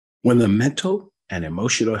When the mental and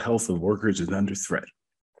emotional health of workers is under threat,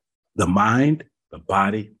 the mind, the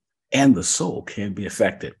body, and the soul can be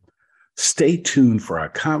affected. Stay tuned for our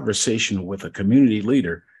conversation with a community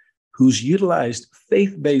leader who's utilized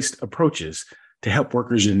faith-based approaches to help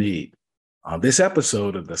workers in need on this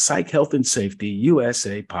episode of the Psych, Health, and Safety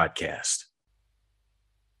USA podcast.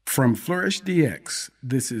 From Flourish DX,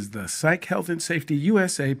 this is the Psych, Health, and Safety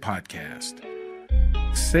USA podcast.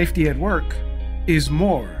 Safety at work is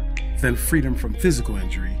more than freedom from physical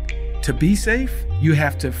injury. To be safe, you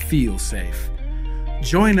have to feel safe.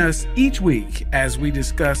 Join us each week as we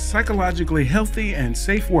discuss psychologically healthy and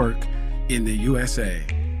safe work in the USA.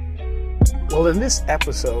 Well, in this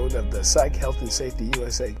episode of the Psych, Health, and Safety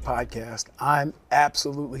USA podcast, I'm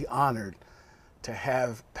absolutely honored to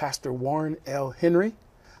have Pastor Warren L. Henry.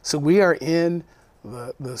 So we are in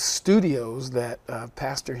the studios that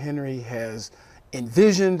Pastor Henry has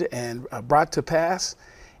envisioned and brought to pass.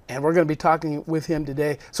 And we're going to be talking with him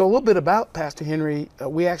today. So a little bit about Pastor Henry.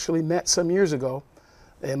 We actually met some years ago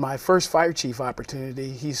in my first fire chief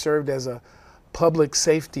opportunity. He served as a public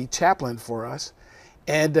safety chaplain for us.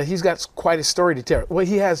 And he's got quite a story to tell. Well,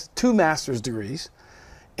 he has 2 master's degrees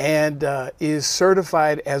and is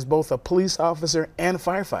certified as both a police officer and a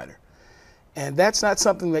firefighter. And that's not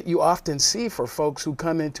something that you often see for folks who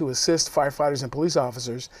come in to assist firefighters and police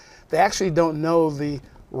officers. They actually don't know the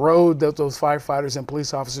road that those firefighters and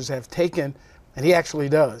police officers have taken, and he actually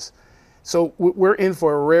does. So we're in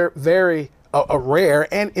for a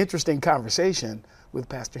rare and interesting conversation with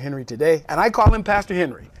Pastor Henry today, and I call him Pastor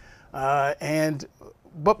Henry.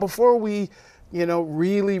 But before we,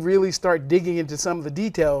 really start digging into some of the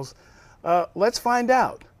details, let's find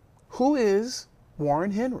out, who is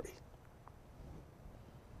Warren Henry?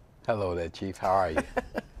 Hello there, Chief. How are you?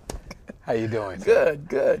 How you doing?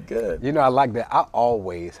 Good. You know, I like that. I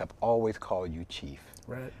have always called you Chief.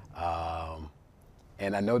 Right.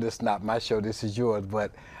 And I know this is not my show, this is yours,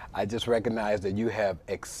 but I just recognize that you have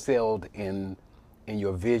excelled in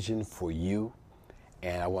your vision for you.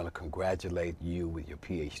 And I want to congratulate you with your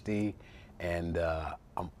PhD. And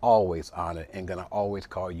I'm always honored and going to always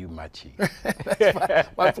call you my Chief.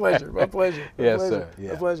 That's my pleasure. Yes, sir.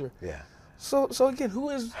 Yeah. My pleasure. Yeah. So again, who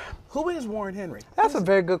is Warren Henry? That's a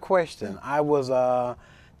very good question. I was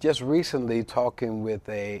just recently talking with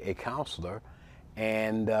a counselor,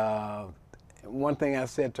 and one thing I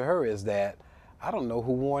said to her is that I don't know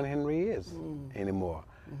who Warren Henry is anymore.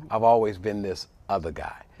 Mm-hmm. I've always been this other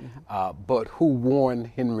guy. Mm-hmm. But who Warren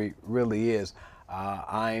Henry really is,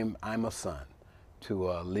 I'm a son to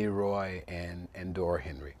Leroy and Dora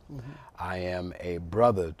Henry. Mm-hmm. I am a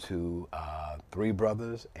brother to 3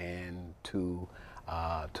 brothers and two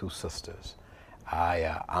sisters.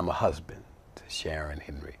 I'm a husband to Sharon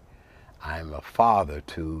Henry. I'm a father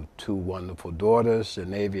to 2 wonderful daughters,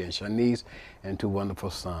 Shanavia and Shanice, and 2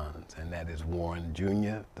 wonderful sons, and that is Warren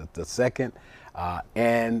Jr., the second,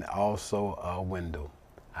 and also Wendell.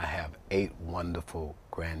 I have 8 wonderful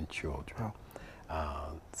grandchildren.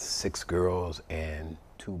 6 girls and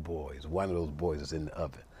 2 boys. One of those boys is in the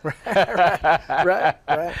oven. Right.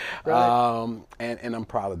 And I'm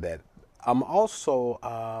proud of that. I'm also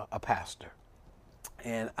a pastor.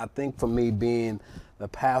 And I think for me, being the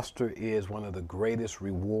pastor is one of the greatest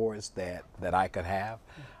rewards that I could have.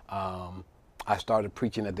 I started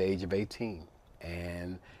preaching at the age of 18.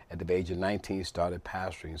 And at the age of 19, started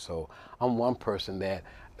pastoring. So I'm one person that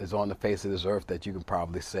is on the face of this earth that you can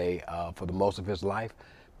probably say for the most of his life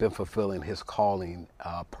been fulfilling his calling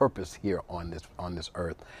purpose here on this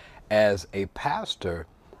earth. As a pastor,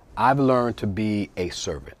 I've learned to be a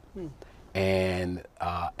servant. And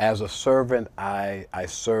as a servant, I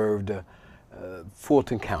served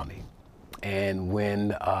Fulton County. And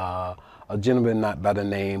when a gentleman not by the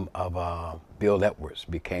name of Bill Edwards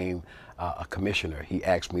became a commissioner, he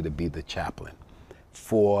asked me to be the chaplain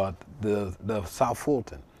for the South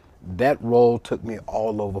Fulton. That role took me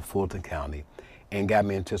all over Fulton County and got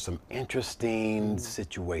me into some interesting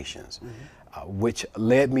situations, which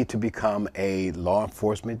led me to become a law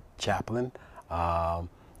enforcement chaplain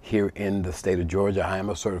here in the state of Georgia. I am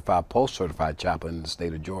a certified, post-certified chaplain in the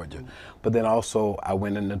state of Georgia. But then also I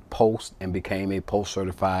went in the post and became a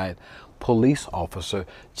post-certified police officer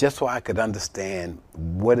just so I could understand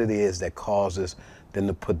what it is that causes them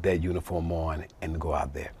to put that uniform on and go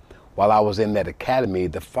out there. While I was in that academy,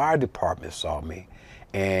 the fire department saw me,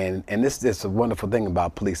 and this is a wonderful thing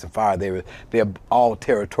about police and fire. They're all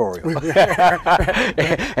territorial,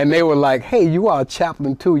 and they were like, "Hey, you are a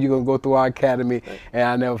chaplain too. You're gonna go through our academy." And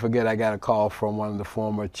I never forget, I got a call from one of the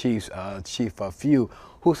former chiefs, Chief Few,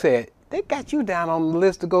 who said, they got you down on the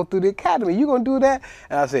list to go through the academy. You gonna do that?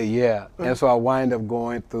 And I said, yeah. And so I wind up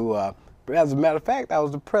going through. As a matter of fact, I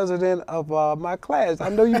was the president of my class. I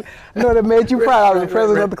know that made you proud. I was the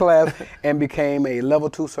president of the class and became a level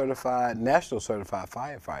 2 certified, national certified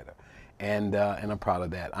firefighter. And I'm proud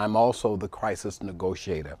of that. I'm also the crisis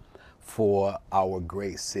negotiator for our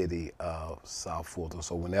great city of South Fulton.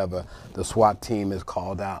 So whenever the SWAT team is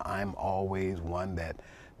called out, I'm always one that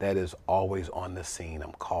is always on the scene.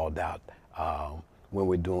 I'm called out when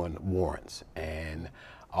we're doing warrants, and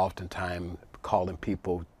oftentimes calling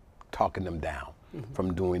people, talking them down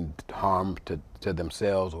from doing harm to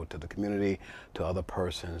themselves or to the community, to other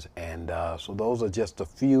persons. And so those are just a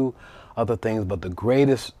few other things, but the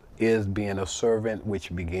greatest is being a servant,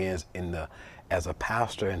 which begins as a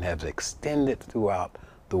pastor and has extended throughout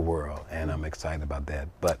the world. And I'm excited about that.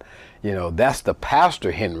 But, that's the pastor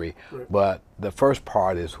Henry, right. But the first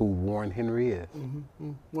part is who Warren Henry is.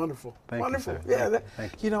 Mm-hmm. Wonderful. Thank Wonderful. You, sir. Yeah,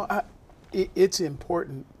 Thank you. It's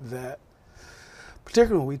important that,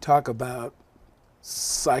 particularly when we talk about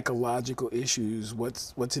psychological issues,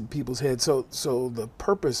 what's in people's heads. So the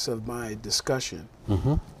purpose of my discussion,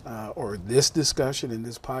 or this discussion in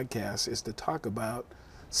this podcast, is to talk about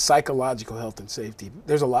psychological health and safety.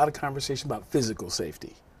 There's a lot of conversation about physical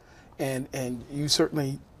safety, and you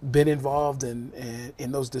certainly been involved in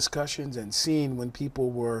those discussions and seen when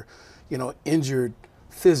people were, injured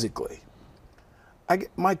physically.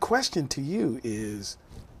 My question to you is,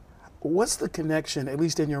 what's the connection, at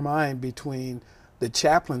least in your mind, between the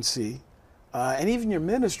chaplaincy and even your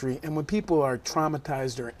ministry and when people are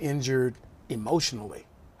traumatized or injured emotionally?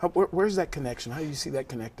 Where's that connection? How do you see that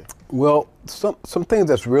connecting? Well, some things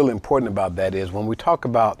that's really important about that is when we talk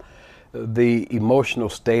about the emotional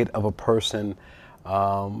state of a person,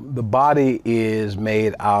 the body is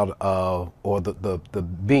made out of, or the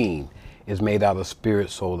being is made out of spirit,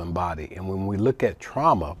 soul, and body. And when we look at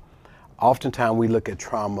trauma, oftentimes we look at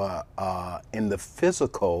trauma in the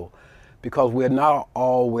physical because we're not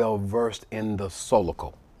all well versed in the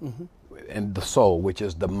soulical, and the soul, which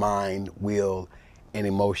is the mind, will, and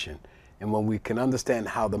emotion. And when we can understand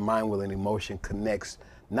how the mind, will, and emotion connects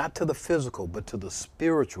not to the physical but to the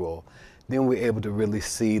spiritual, then we're able to really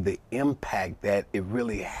see the impact that it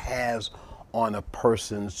really has on a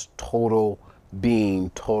person's total being,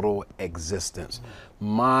 total existence.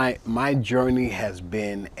 My journey has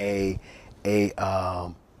been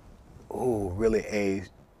really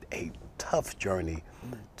a tough journey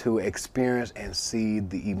to experience and see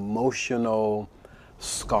the emotional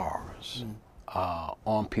scars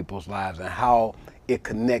on people's lives and how it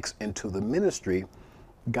connects into the ministry.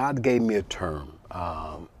 God gave me a term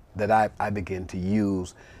that I begin to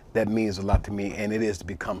use that means a lot to me, and it is to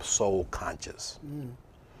become soul conscious.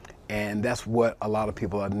 And that's what a lot of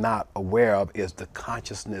people are not aware of, is the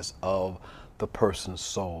consciousness of the person's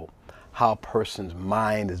soul, how a person's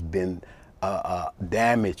mind has been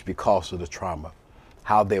damaged because of the trauma,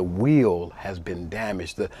 how their will has been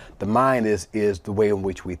damaged. The mind is the way in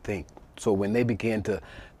which we think. So when they begin to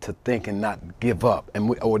think and not give up,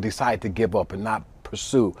 or decide to give up and not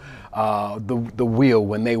pursue the will,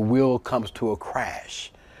 when their will comes to a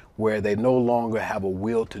crash, where they no longer have a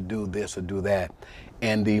will to do this or do that,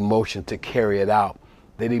 and the emotion to carry it out.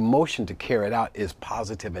 That emotion to carry it out is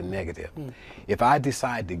positive and negative. If I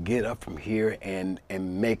decide to get up from here and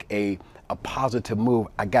make a positive move,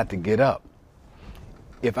 I got to get up.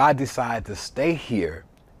 If I decide to stay here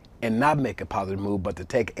and not make a positive move, but to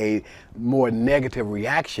take a more negative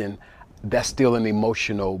reaction, that's still an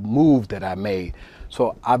emotional move that I made.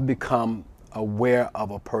 So I've become aware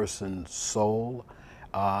of a person's soul,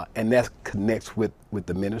 and that connects with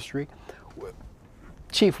the ministry.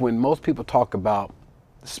 Chief, when most people talk about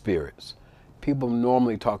spirits, people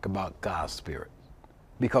normally talk about God's spirit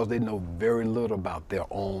because they know very little about their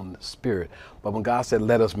own spirit. But when God said,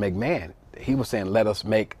 let us make man, he was saying, let us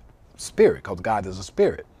make spirit, because God is a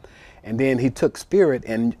spirit. And then he took spirit,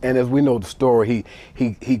 and as we know the story,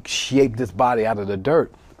 he shaped this body out of the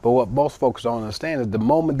dirt. But what most folks don't understand is the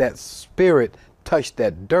moment that spirit touched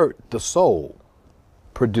that dirt, the soul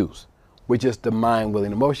produced, which is the mind, will,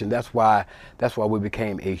 and emotion. That's why we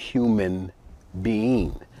became a human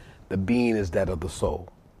being. The being is that of the soul.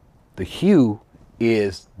 The hue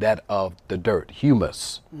is that of the dirt.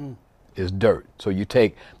 Humus is dirt. So you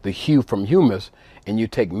take the hue from humus and you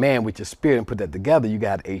take man, which is spirit, and put that together, you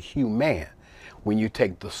got a human. When you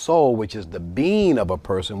take the soul, which is the being of a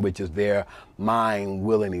person, which is their mind,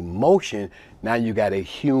 will, and emotion, now you got a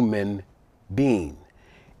human being.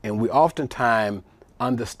 And we oftentimes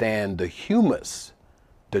understand the humus,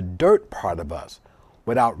 the dirt part of us,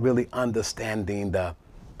 without really understanding the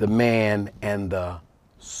man and the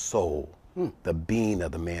soul, the being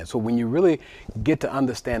of the man. So when you really get to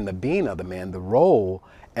understand the being of the man, the role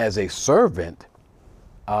as a servant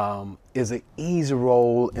is an easy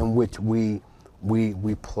role in which we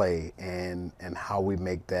play and how we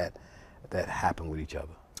make that happen with each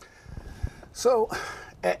other. So,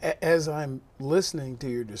 as I'm listening to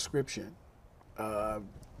your description,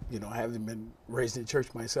 having been raised in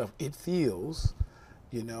church myself, it feels,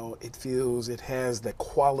 it has the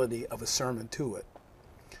quality of a sermon to it,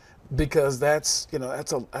 because that's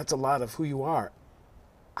a lot of who you are.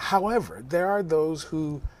 However, there are those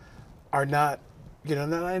who are not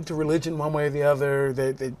into religion one way or the other.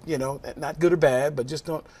 They not good or bad, but just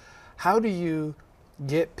don't. How do you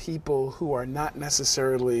get people who are not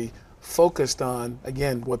necessarily focused on,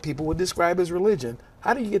 again, what people would describe as religion,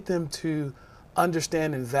 how do you get them to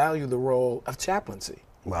understand and value the role of chaplaincy?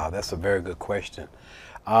 Wow, that's a very good question.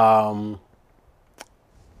 I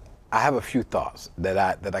have a few thoughts that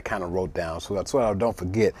I kind of wrote down, so I don't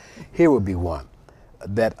forget. Here would be one: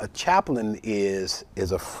 that a chaplain is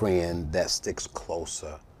a friend that sticks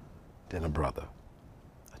closer than a brother.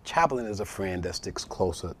 A chaplain is a friend that sticks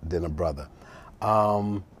closer than a brother.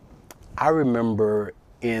 I remember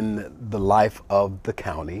in the life of the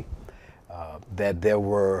county that there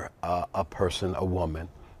were a woman,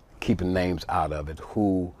 keeping names out of it,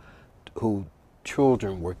 who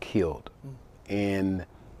children were killed in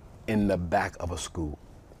the back of a school,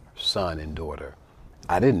 son and daughter.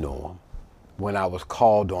 I didn't know them. When I was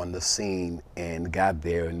called on the scene and got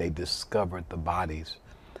there and they discovered the bodies,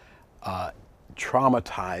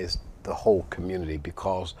 traumatized the whole community,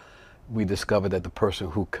 because we discovered that the person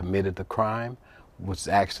who committed the crime was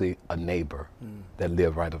actually a neighbor that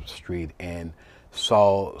lived right up the street, and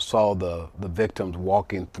saw the victims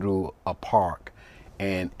walking through a park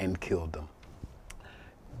and killed them.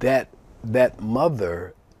 That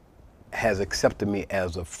mother has accepted me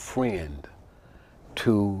as a friend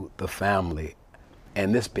to the family,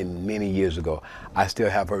 and this has been many years ago. I still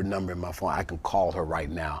have her number in my phone. I can call her right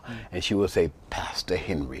now, and she will say, "Pastor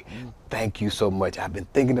Henry, thank you so much. I've been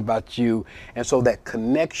thinking about you." And so that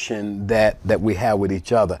connection that we have with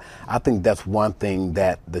each other, I think that's one thing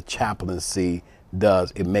that the chaplaincy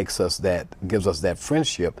does. It gives us that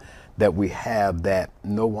friendship that we have that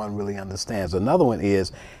no one really understands. Another one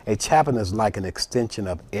is, a chaplain is like an extension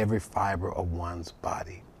of every fiber of one's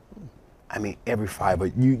body. I mean, every fiber.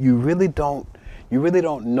 You really don't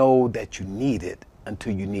know that you need it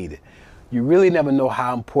until you need it. You really never know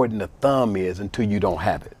how important the thumb is until you don't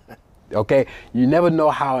have it. Okay? You never know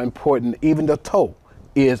how important even the toe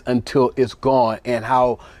is until it's gone, and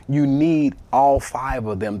how you need all five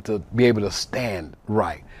of them to be able to stand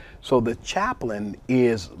right. So the chaplain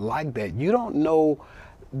is like that. You don't know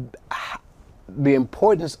the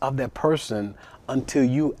importance of that person until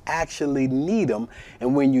you actually need him.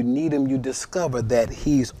 And when you need him, you discover that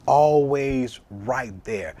he's always right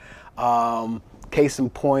there. Case in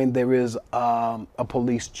point, there is a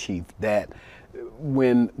police chief that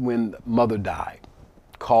when mother died,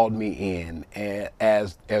 called me in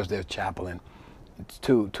as their chaplain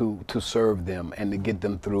to serve them and to get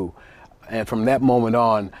them through. And from that moment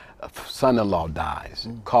on, son-in-law dies,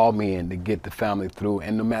 called me in to get the family through,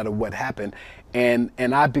 and no matter what happened, and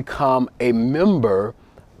I become a member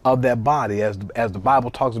of that body, as the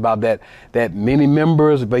Bible talks about that many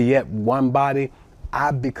members but yet one body.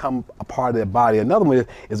 I become a part of that body. Another one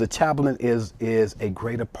is a chaplain is a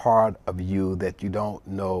greater part of you that you don't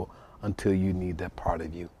know until you need that part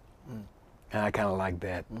of you. And I kind of like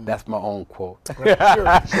that. That's my own quote. Right.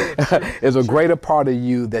 Sure. It's a greater part of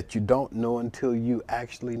you that you don't know until you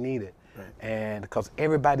actually need it. Right. And because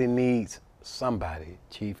everybody needs somebody,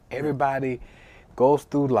 Chief. Everybody goes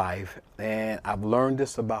through life, and I've learned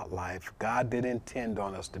this about life. God didn't intend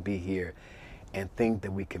on us to be here and think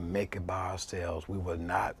that we can make it by ourselves. We were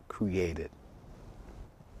not created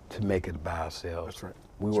to make it by ourselves. That's right.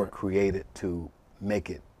 We were created to make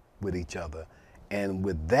it with each other. And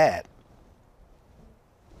with that,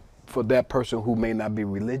 for that person who may not be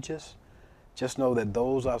religious, just know that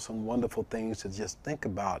those are some wonderful things to just think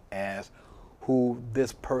about, as who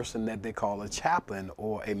this person that they call a chaplain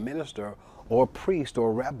or a minister or a priest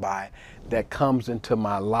or a rabbi that comes into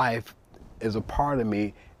my life is a part of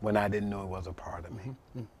me when I didn't know it was a part of me.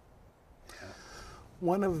 Yeah.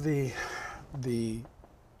 One of the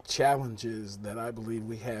challenges that I believe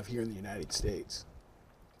we have here in the United States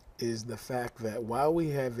is the fact that while we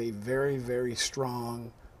have a very, very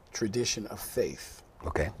strong tradition of faith,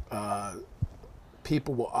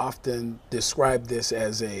 people will often describe this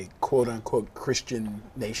as a quote-unquote Christian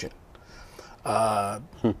nation.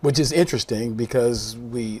 which is interesting because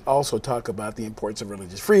we also talk about the importance of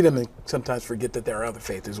religious freedom and sometimes forget that there are other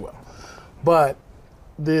faiths as well. But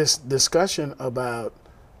this discussion about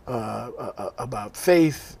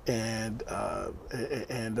faith and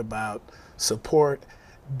about support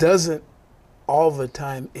doesn't all the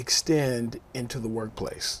time extend into the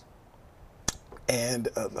workplace. And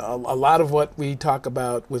a lot of what we talk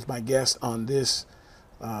about with my guests on this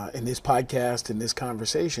in this podcast, in this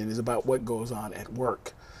conversation, is about what goes on at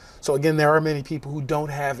work. So again, there are many people who don't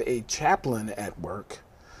have a chaplain at work,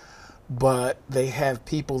 but they have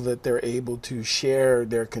people that they're able to share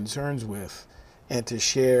their concerns with and to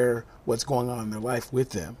share what's going on in their life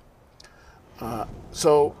with them.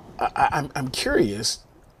 So I'm curious.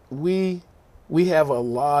 We have a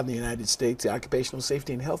law in the United States, the Occupational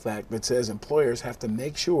Safety and Health Act, that says employers have to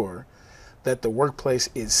make sure that the workplace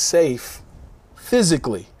is safe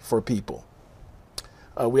physically for people.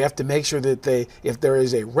 We have to make sure that if there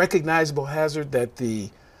is a recognizable hazard, that the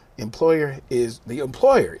employer is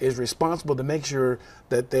responsible to make sure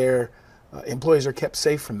that their employees are kept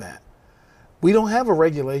safe from that. We don't have a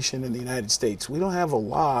regulation in the United States. We don't have a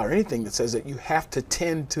law or anything that says that you have to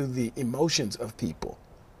tend to the emotions of people.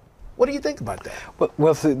 What do you think about that?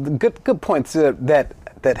 Well, see, the good point. So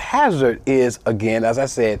that hazard is, again, as I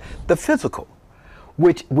said, the physical,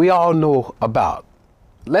 which we all know about.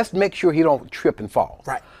 Let's make sure he don't trip and fall.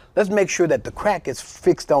 Right. Let's make sure that the crack is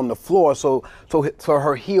fixed on the floor so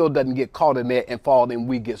her heel doesn't get caught in there and fall, and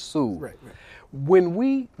we get sued. Right. When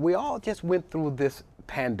we all just went through this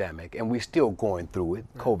pandemic, and we're still going through it,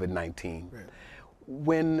 right. COVID-19. Right.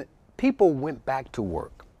 When people went back to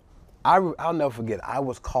work, I'll never forget, I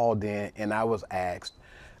was called in and I was asked,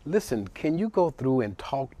 listen, can you go through and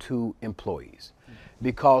talk to employees?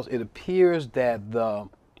 Because it appears that the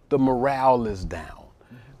morale is down.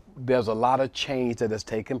 Mm-hmm. There's a lot of change that has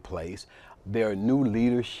taken place. There are new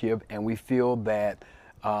leadership, and we feel that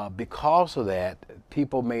because of that,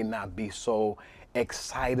 people may not be so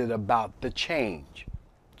excited about the change.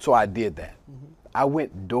 So I did that. Mm-hmm. I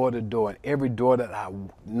went door to door, and every door that I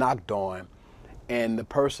knocked on, and the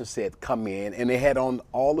person said, come in, and they had on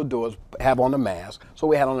all the doors, have on a mask. So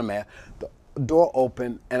we had on a mask. The door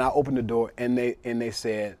opened, and I opened the door, and they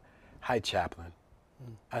said, hi, Chaplain.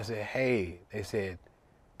 I said, hey. They said,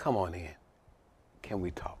 come on in. Can we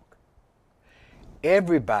talk?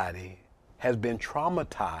 Everybody has been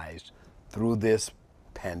traumatized through this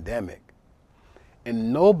pandemic,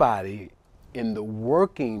 and nobody in the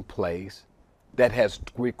working place that has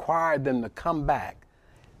required them to come back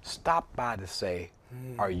stop by to say,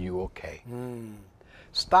 are you okay?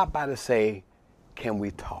 Stop by to say, can we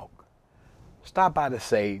talk? Stop by to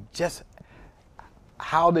say, just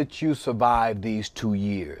how did you survive these 2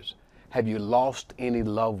 years? Have you lost any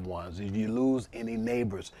loved ones? Did you lose any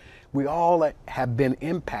neighbors? We all have been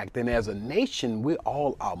impacted, and as a nation, we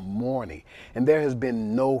all are mourning. And there has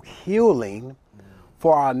been no healing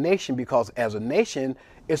for our nation, because as a nation,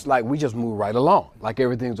 it's like we just move right along, like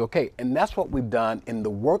everything's okay. And that's what we've done in the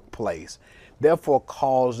workplace, therefore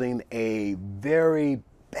causing a very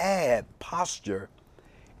bad posture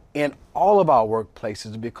in all of our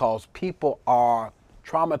workplaces, because people are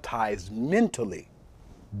traumatized mentally.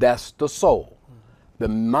 That's the soul. The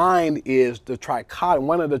mind is the trichotomy,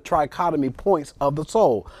 one of the trichotomy points of the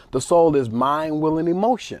soul. The soul is mind, will, and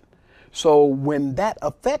emotion. So when that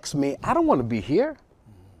affects me, I don't want to be here.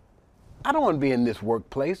 I don't want to be in this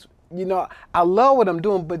workplace. You know, I love what I'm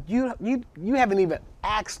doing, but you haven't even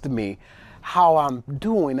asked me how I'm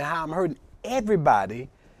doing and how I'm hurting. Everybody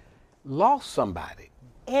lost somebody.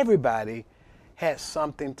 Everybody had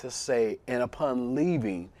something to say, and upon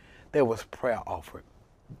leaving, there was prayer offered.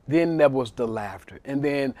 Then there was the laughter. And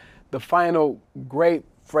then the final great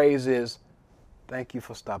phrase is, thank you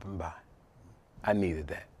for stopping by. I needed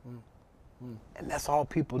that. And that's all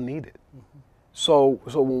people needed. So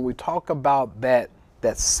when we talk about that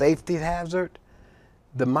safety hazard,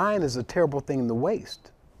 the mind is a terrible thing to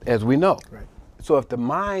waste, as we know. Right. So if the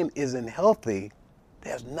mind isn't healthy,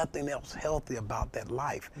 there's nothing else healthy about that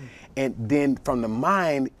life. And then from the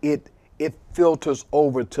mind, it filters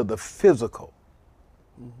over to the physical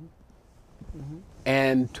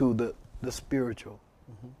and to the spiritual.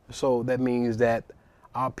 So that means that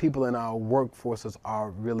our people in our workforces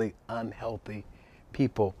are really unhealthy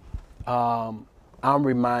people. I'm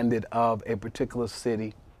reminded of a particular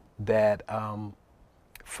city that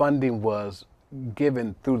funding was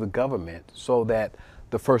given through the government so that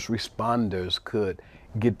the first responders could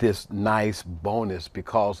get this nice bonus,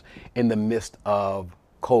 because in the midst of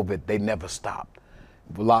COVID, they never stopped.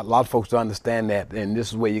 a lot of folks don't understand that, and this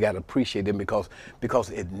is where you got to appreciate them because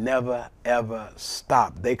it never ever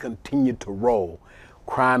stopped. They continue to roll,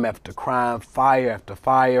 crime after crime, fire after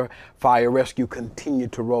fire, fire rescue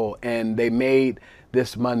continued to roll, and they made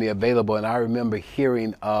this money available. And I remember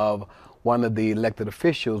hearing of one of the elected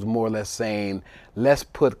officials more or less saying, let's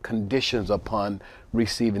put conditions upon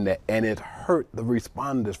receiving that. And it hurt the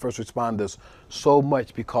first responders, so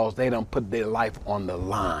much because they don't put their life on the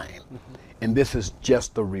line. Mm-hmm. And this is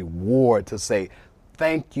just the reward to say,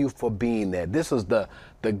 thank you for being there. This is the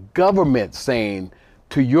government saying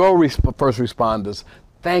to your first responders,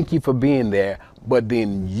 thank you for being there, but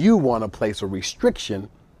then you want to place a restriction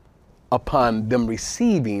upon them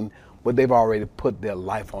receiving what they've already put their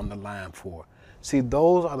life on the line for. See,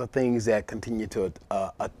 those are the things that continue to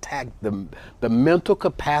attack the mental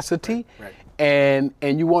capacity. Right. And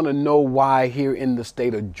you want to know why here in the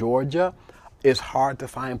state of Georgia, it's hard to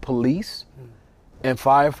find police and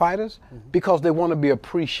firefighters, because they want to be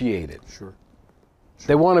appreciated. Sure.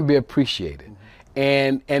 They want to be appreciated.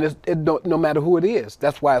 And no matter who it is,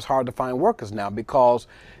 that's why it's hard to find workers now, because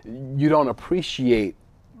you don't appreciate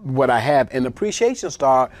what I have. And appreciation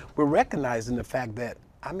star, we're recognizing the fact that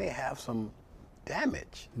I may have some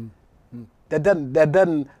damage. That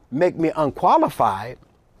doesn't make me unqualified.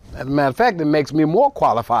 As a matter of fact, it makes me more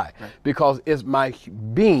qualified, right, because it's my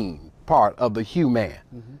being part of the human.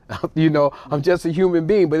 You know, I'm just a human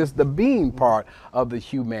being, but it's the being part of the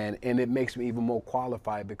human, and it makes me even more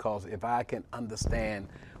qualified, because if I can understand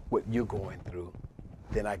what you're going through,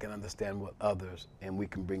 then I can understand what others, and we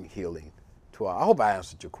can bring healing to our. I hope I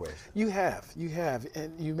answered your question. You have,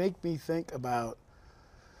 and you make me think about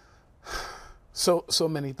so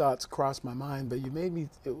many thoughts cross my mind, but you made me,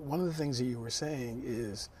 one of the things that you were saying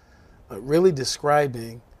is really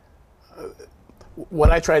describing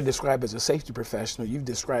what I try to describe as a safety professional. You've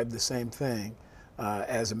described the same thing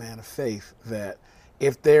as a man of faith, that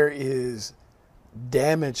if there is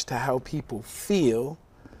damage to how people feel,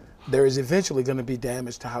 there is eventually going to be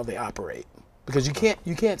damage to how they operate. Because you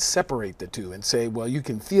can't separate the two and say, well, you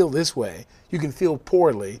can feel this way, you can feel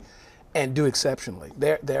poorly, and do exceptionally.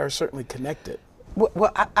 They are certainly connected.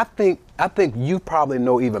 Well, I think you probably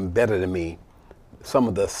know even better than me some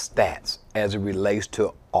of the stats as it relates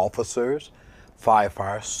to officers,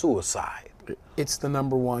 firefighters, suicide. It's the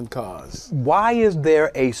number one cause. Why is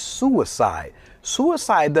there a suicide?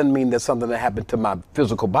 Suicide doesn't mean there's something that happened to my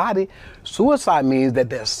physical body. Suicide means that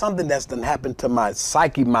there's something that's done happened to my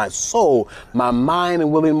psyche, my soul, my mind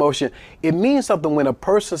and will and emotion. It means something when a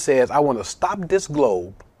person says, I want to stop this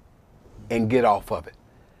globe and get off of it.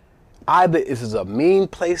 Either this is a mean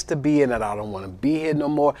place to be in and I don't want to be here no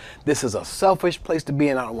more. This is a selfish place to be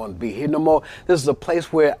in, I don't want to be here no more. This is a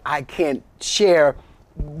place where I can't share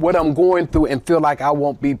what I'm going through and feel like I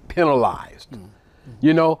won't be penalized.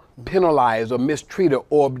 You know, penalized or mistreated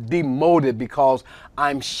or demoted because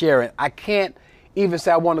I'm sharing. I can't even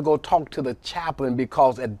say I want to go talk to the chaplain,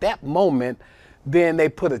 because at that moment, then they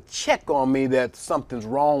put a check on me that something's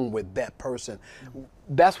wrong with that person.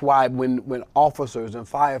 That's why when officers and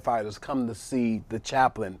firefighters come to see the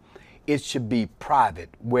chaplain, it should be private,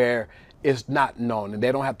 where it's not known, and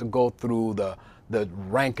they don't have to go through the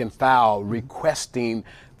rank and file requesting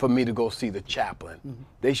for me to go see the chaplain.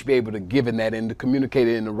 They should be able to give in that and to communicate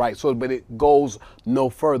it in the right sort, but it goes no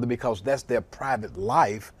further, because that's their private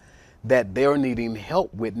life that they're needing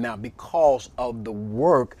help with now because of the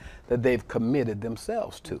work that they've committed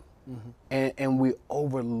themselves to. And we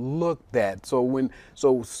overlook that.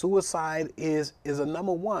 So suicide is a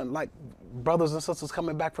number one, like brothers and sisters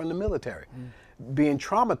coming back from the military, being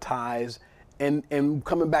traumatized. And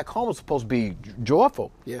coming back home is supposed to be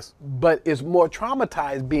joyful. Yes. But it's more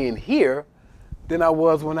traumatized being here than I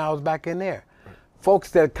was when I was back in there. Right.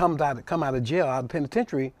 Folks that come out of jail, out of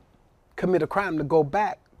penitentiary, commit a crime to go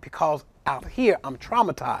back, because out here I'm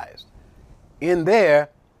traumatized. In there,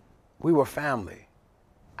 we were family.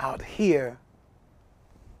 Out here,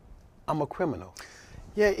 I'm a criminal.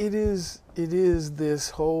 Yeah, it is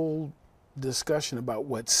this whole discussion about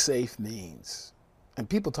what safe means. And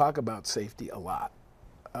people talk about safety a lot.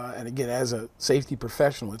 And again, as a safety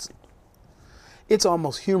professional, it's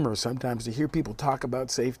almost humorous sometimes to hear people talk about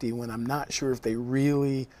safety when I'm not sure if they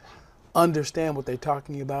really understand what they're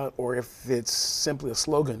talking about or if it's simply a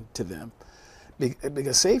slogan to them.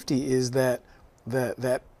 Because safety is that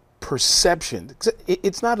perception.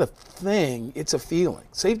 It's not a thing, it's a feeling.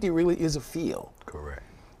 Safety really is a feel. Correct.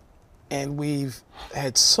 And we've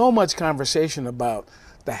had so much conversation about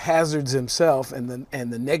the hazards themselves and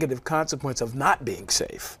the negative consequence of not being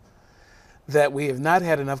safe, that we have not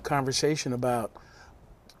had enough conversation about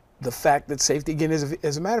the fact that safety, again,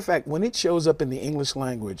 as a matter of fact, when it shows up in the English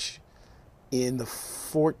language in the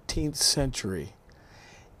 14th century,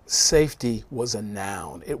 safety was a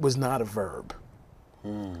noun. It was not a verb.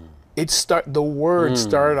 The word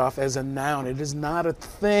started off as a noun. It is not a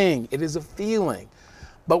thing. It is a feeling.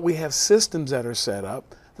 But we have systems that are set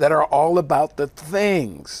up that are all about the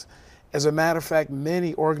things. As a matter of fact,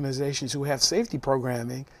 many organizations who have safety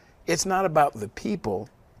programming, it's not about the people.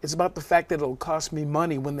 It's about the fact that it'll cost me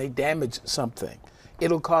money when they damage something.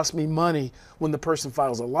 It'll cost me money when the person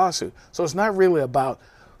files a lawsuit. So it's not really about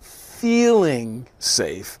feeling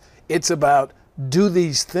safe. It's about do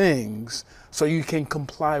these things so you can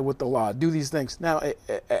comply with the law. Do these things. Now,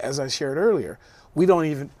 as I shared earlier, we don't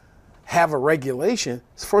even have a regulation.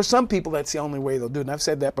 For some people, that's the only way they'll do it. And I've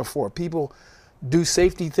said that before. People do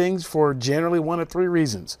safety things for generally one of three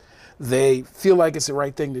reasons. They feel like it's the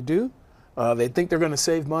right thing to do. They think they're going to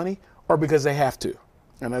save money, or because they have to.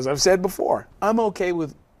 And as I've said before, I'm okay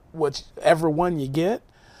with whichever one you get,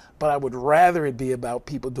 but I would rather it be about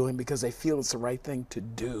people doing because they feel it's the right thing to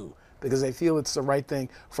do, because they feel it's the right thing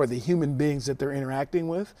for the human beings that they're interacting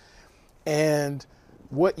with. And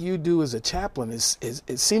what you do as a chaplain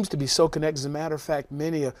it seems to be so connected. As a matter of fact,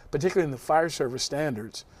 particularly in the fire service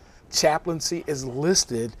standards, chaplaincy is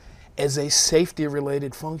listed as a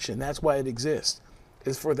safety-related function. That's why it exists.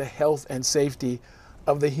 It's for the health and safety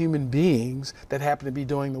of the human beings that happen to be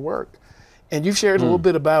doing the work. And you've shared a little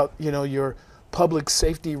bit about, your public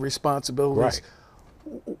safety responsibilities.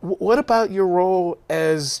 Right. What about your role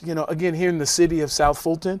as, again, here in the city of South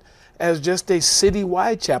Fulton, as just a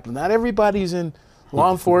citywide chaplain? Not everybody's in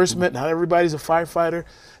law enforcement, not everybody's a firefighter.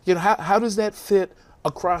 How does that fit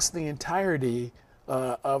across the entirety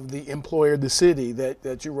of the employer, the city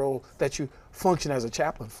that you function as a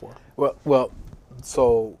chaplain for? Well,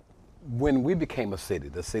 so when we became a city,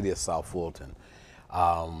 the city of South Fulton,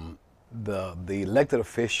 the elected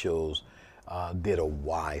officials did a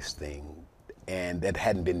wise thing, and that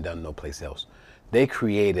hadn't been done no place else. They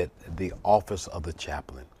created the office of the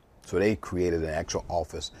chaplain. So they created an actual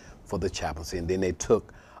office for the chaplaincy, and then they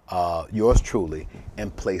took yours truly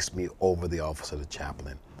and placed me over the office of the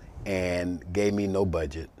chaplain and gave me no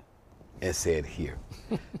budget and said, here.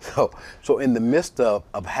 So in the midst of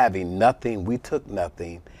having nothing, we took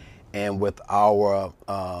nothing, and with our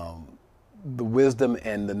the wisdom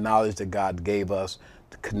and the knowledge that God gave us,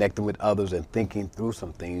 to connecting with others and thinking through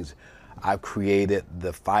some things, I've created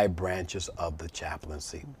the 5 branches of the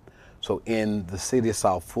chaplaincy. So in the city of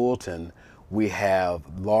South Fulton, we have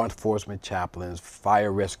law enforcement chaplains,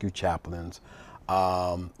 fire rescue chaplains,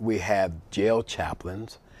 we have jail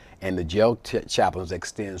chaplains, and the jail chaplains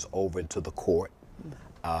extends over into the court,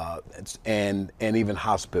 and even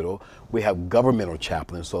hospital. We have governmental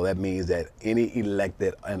chaplains, so that means that any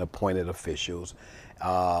elected and appointed officials,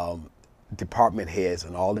 department heads,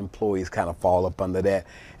 and all employees kind of fall up under that.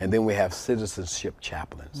 And then we have citizenship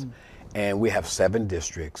chaplains, and we have 7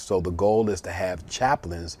 districts. So the goal is to have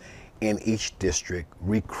chaplains in each district,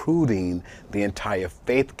 recruiting the entire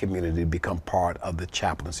faith community to become part of the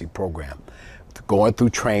chaplaincy program. Going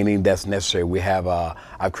through training that's necessary. We have,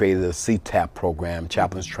 I've created a CTAP program,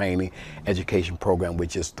 Chaplains Training Education Program,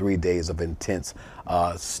 which is 3 days of intense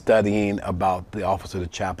studying about the office of the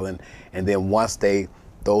chaplain. And then once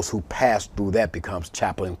those who pass through that becomes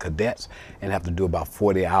chaplain cadets and have to do about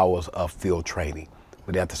 40 hours of field training,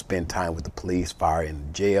 where they have to spend time with the police, fire,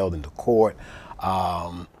 and jail, in the court,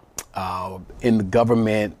 in the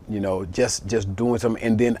government, just doing something,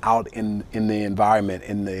 and then out in the environment,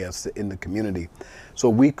 in the community. So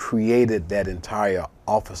we created that entire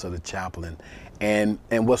office of the chaplain, and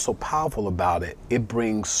what's so powerful about it, it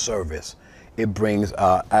brings service. It brings,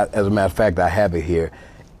 as a matter of fact, I have it here.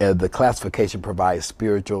 The classification provides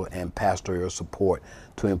spiritual and pastoral support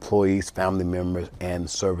to employees, family members, and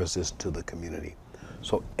services to the community.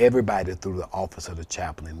 So everybody through the office of the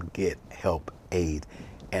chaplain get help, aid,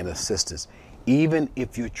 and assistance, even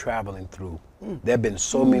if you're traveling through. There have been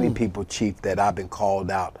so many people, Chief, that I've been called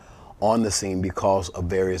out on the scene because of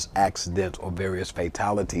various accidents or various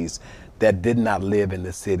fatalities that did not live in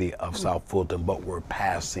the city of South Fulton but were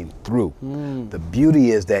passing through. The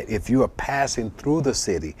beauty is that if you are passing through the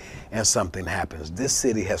city and something happens, this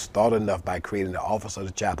city has thought enough by creating the office of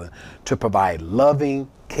the chaplain to provide loving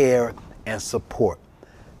care and support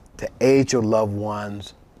to aid your loved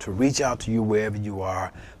ones, to reach out to you wherever you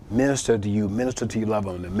are, minister to your loved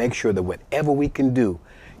ones, and make sure that whatever we can do,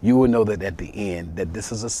 you will know that at the end, that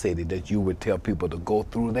this is a city that you would tell people to go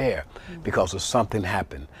through there, because if something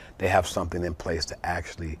happened, they have something in place to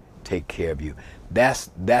actually take care of you. That's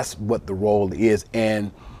what the role is,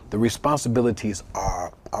 and the responsibilities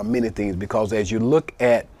are many things, because as you look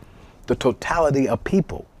at the totality of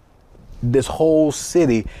people. This whole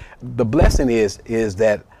city, the blessing is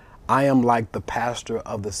that I am like the pastor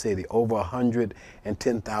of the city, over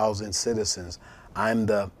 110,000 citizens. I'm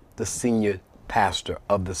the senior pastor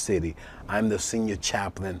of the city. I'm the senior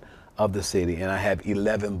chaplain of the city, and I have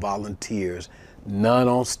 11 volunteers, none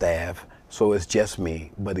on staff, so it's just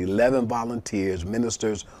me, but 11 volunteers,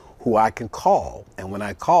 ministers who I can call. And when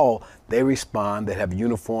I call, they respond, they have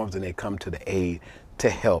uniforms, and they come to the aid to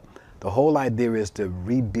help. The whole idea is to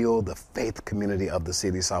rebuild the faith community of the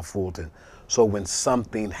city of South Fulton. So when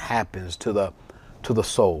something happens to the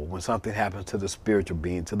soul, when something happens to the spiritual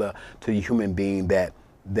being, to the human being, that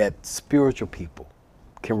spiritual people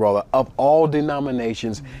can roll up, all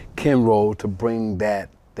denominations can roll to bring that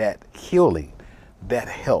healing, that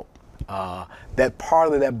help, that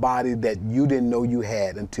part of that body that you didn't know you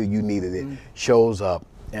had until you needed it, shows up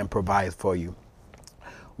and provides for you.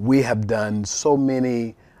 We have done so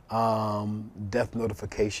many death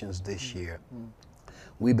notifications this year.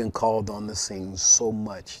 We've been called on the scene so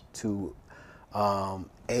much to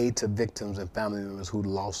aid to victims and family members who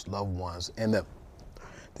lost loved ones. And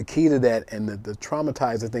the key to that, and the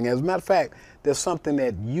traumatizing thing, as a matter of fact, there's something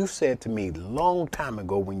that you said to me a long time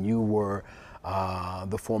ago when you were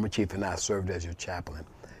the former chief and I served as your chaplain.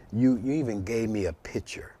 You even gave me a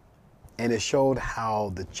picture, and it showed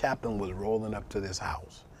how the chaplain was rolling up to this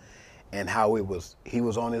house, and how he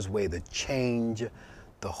was on his way to change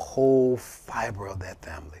the whole fiber of that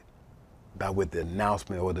family with the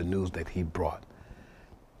announcement or the news that he brought,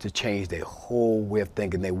 to change their whole way of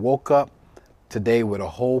thinking. They woke up today with a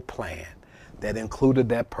whole plan that included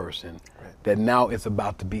that person, that now it's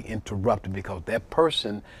about to be interrupted because that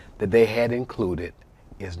person that they had included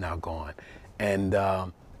is now gone. And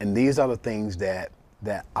these are the things that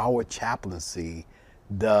our chaplaincy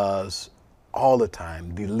does all the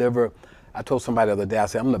time. Deliver. I told somebody the other day, I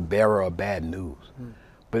said, I'm the bearer of bad news.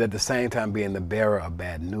 But at the same time, being the bearer of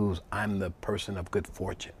bad news, I'm the person of good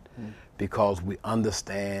fortune, because we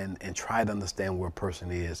understand and try to understand where a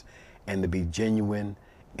person is, and to be genuine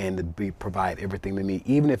and to provide everything they need,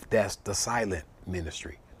 even if that's the silent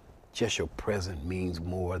ministry. Just your presence means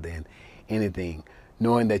more than anything,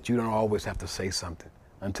 knowing that you don't always have to say something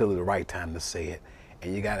until the right time to say it.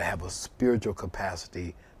 And you got to have a spiritual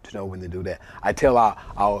capacity to know when to do that. I tell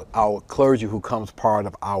our clergy who comes part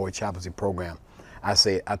of our chaplaincy program, I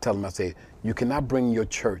tell them, you cannot bring your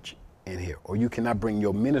church in here, or you cannot bring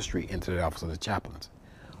your ministry into the office of the chaplains,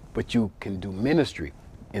 but you can do ministry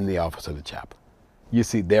in the office of the chaplain. You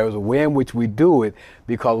see, there's a way in which we do it,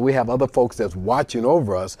 because we have other folks that's watching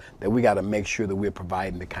over us, that we got to make sure that we're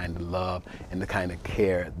providing the kind of love and the kind of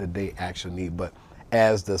care that they actually need. But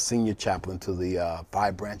as the senior chaplain to the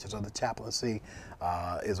 5 branches of the chaplaincy,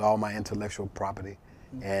 is all my intellectual property,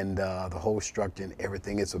 and the whole structure and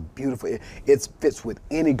everything. It's a beautiful, it fits with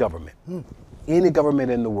any government in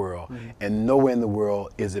the world, and nowhere in the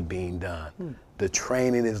world is it being done. The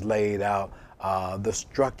training is laid out, the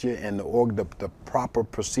structure and the proper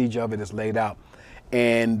procedure of it is laid out,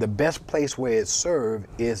 and the best place where it's served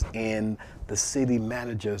is in the city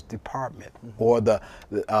manager's department, or the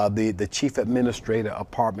chief administrator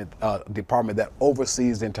department that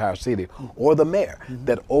oversees the entire city, or the mayor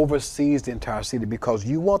that oversees the entire city, because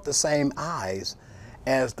you want the same eyes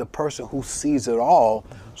as the person who sees it all,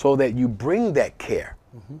 so that you bring that care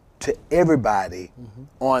to everybody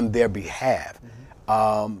on their behalf.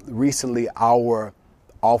 Recently, our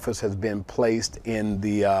office has been placed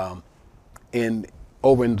over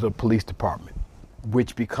into the police department,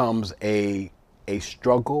 which becomes a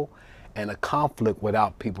struggle and a conflict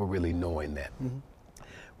without people really knowing that.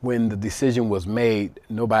 When the decision was made,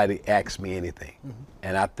 nobody asked me anything.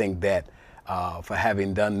 And I think that for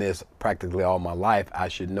having done this practically all my life, I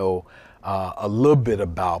should know a little bit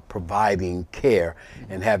about providing care,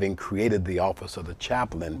 and having created the office of the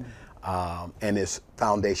chaplain and its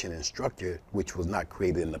foundation and structure, which was not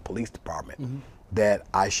created in the police department, that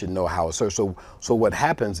I should know how it serves. So what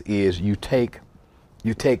happens is you take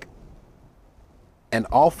an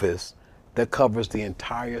office that covers the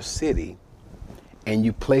entire city, and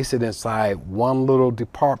you place it inside one little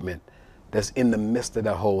department that's in the midst of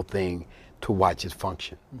that whole thing to watch it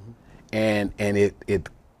function. And it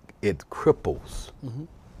cripples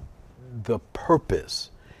the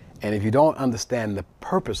purpose. And if you don't understand the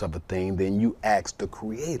purpose of a thing, then you ask the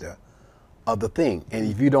creator of the thing. And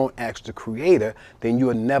if you don't ask the creator, then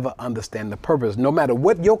you'll never understand the purpose, no matter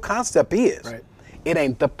what your concept is. Right. It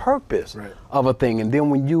ain't the purpose of a thing. And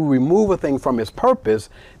then when you remove a thing from its purpose,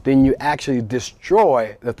 then you actually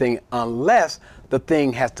destroy the thing, unless the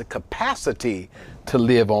thing has the capacity to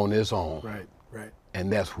live on its own. Right.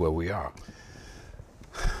 And that's where we are.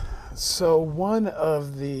 So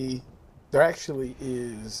there actually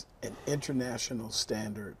is an international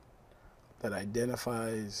standard that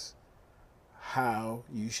identifies how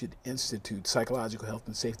you should institute psychological health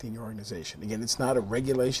and safety in your organization. Again, it's not a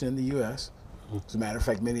regulation in the U.S. As a matter of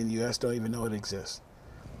fact, many in the U.S. don't even know it exists.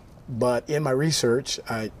 But in my research,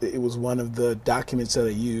 it was one of the documents that I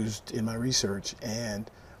used in my research, and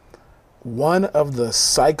one of the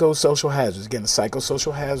psychosocial hazards, again, the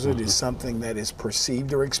psychosocial hazard is something that is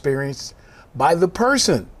perceived or experienced by the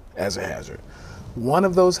person as a hazard. One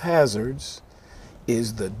of those hazards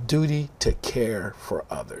is the duty to care for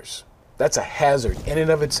others. That's a hazard in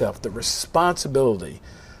and of itself. The responsibility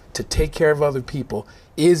to take care of other people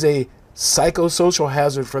is a psychosocial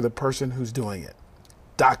hazard for the person who's doing it.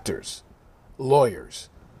 Doctors, lawyers,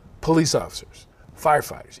 police officers,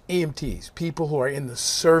 firefighters, EMTs, people who are in the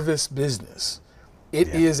service business. It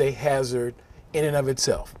is a hazard in and of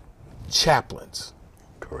itself. Chaplains.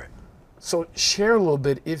 Correct. So share a little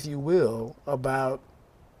bit, if you will, about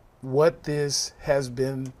what this has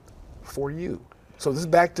been for you. So this is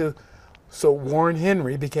back to, so Warren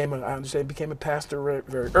Henry became a pastor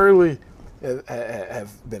very early,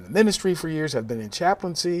 have been in ministry for years, have been in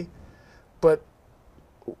chaplaincy, but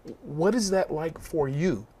what is that like for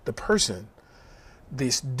you, the person,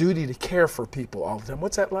 this duty to care for people all the time?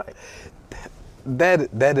 What's that like?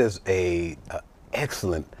 That is a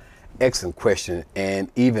excellent question, and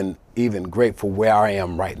even great for where I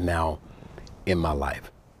am right now in my life.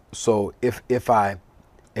 So if I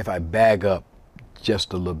bag up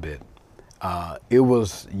just a little bit, it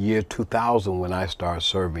was year 2000 when I started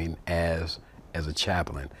serving as a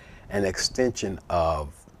chaplain, an extension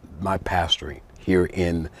of my pastoring here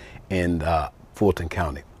in Fulton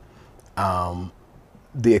County.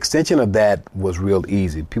 The extension of that was real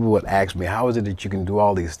easy. People would ask me, how is it that you can do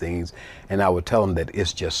all these things? And I would tell them that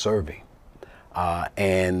it's just serving.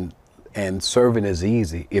 And serving is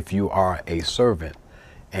easy if you are a servant.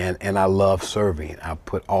 And I love serving. I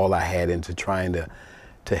put all I had into trying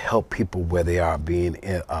to help people where they are, being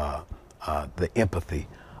the empathy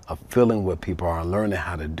of feeling what people are, learning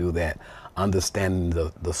how to do that, understanding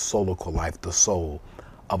the solical life, the soul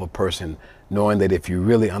of a person, knowing that if you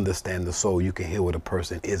really understand the soul, you can hear what a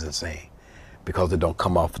person isn't saying, because it don't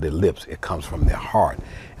come off their lips, it comes from their heart.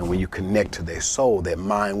 And when you connect to their soul, their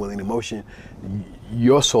mind, will, and emotion,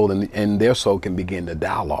 your soul and their soul can begin to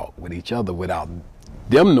dialogue with each other without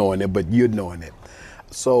them knowing it, but you're knowing it.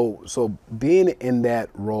 So being in that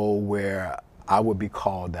role where I would be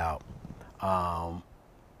called out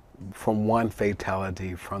from one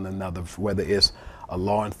fatality from another, whether it's a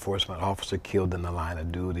law enforcement officer killed in the line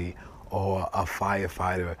of duty, or a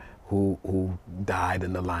firefighter who died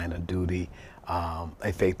in the line of duty,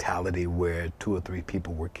 a fatality where 2 or 3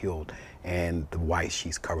 people were killed and the white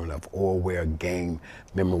sheets covering up, or where a gang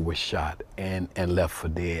member was shot and left for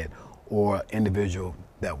dead, or individual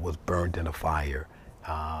that was burned in a fire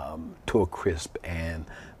to a crisp, and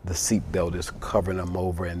the seat belt is covering them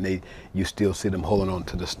over, and you still see them holding on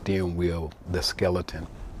to the steering wheel, the skeleton.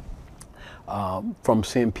 From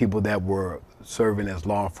seeing people that were serving as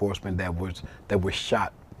law enforcement that were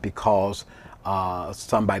shot because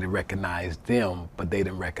somebody recognized them, but they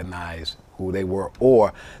didn't recognize who they were,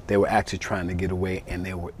 or they were actually trying to get away and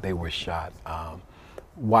they were shot.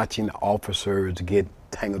 Watching officers get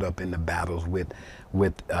tangled up in the battles with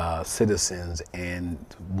citizens, and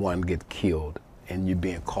one get killed, and you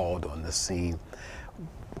being called on the scene.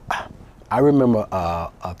 I remember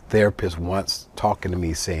a therapist once talking to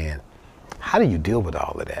me saying, how do you deal with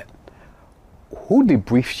all of that? Who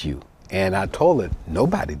debriefs you? And I told her,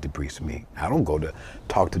 nobody debriefs me. I don't go to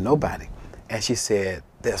talk to nobody. And she said,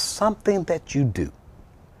 there's something that you do.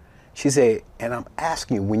 She said, and I'm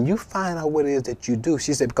asking you, when you find out what it is that you do,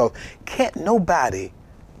 she said, because can't nobody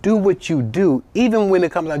do what you do, even when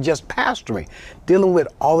it comes to just pastoring, dealing with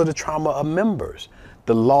all of the trauma of members,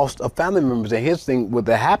 the loss of family members. And here's the thing, what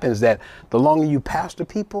that happens, that the longer you pastor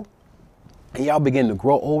people, and y'all begin to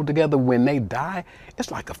grow old together, when they die,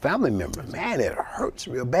 it's like a family member. Man, it hurts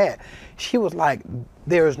real bad. She was like,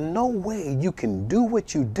 there's no way you can do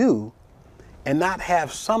what you do and not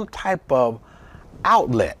have some type of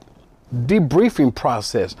outlet, debriefing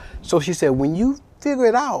process. So she said, when you figure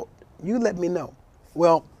it out, you let me know.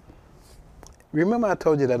 Well, remember I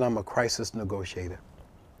told you that I'm a crisis negotiator,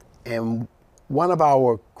 and one of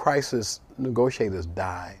our crisis negotiators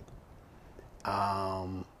died.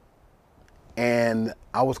 And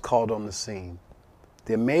I was called on the scene.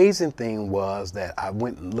 The amazing thing was that I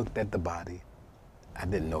went and looked at the body. I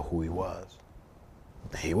didn't know who he was.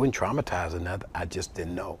 He wasn't traumatized or nothing. I just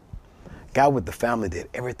didn't know. Got with the family, did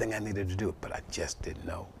everything I needed to do, but I just didn't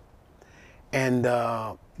know. And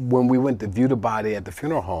when we went to view the body at the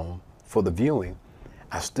funeral home for the viewing,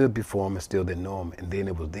 I stood before him and still didn't know him. And then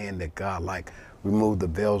it was then that God removed the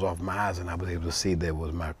veils off my eyes, and I was able to see that it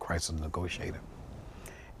was my crisis negotiator.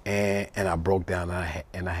 And I broke down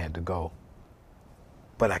and I had to go.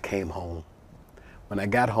 But I came home. When I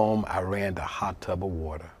got home, I ran to a hot tub of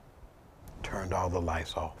water, turned all the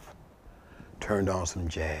lights off, turned on some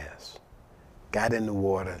jazz, got in the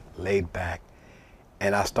water, laid back,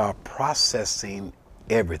 and I started processing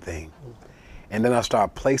everything. And then I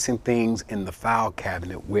started placing things in the file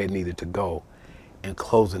cabinet where it needed to go and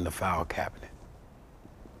closing the file cabinet.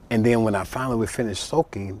 And then when I finally would finish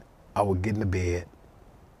soaking, I would get in the bed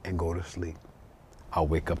and go to sleep. I'll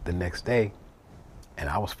wake up the next day and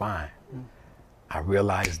I was fine. I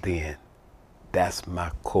realized then that's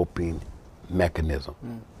my coping mechanism.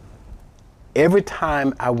 Every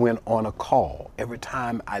time I went on a call, every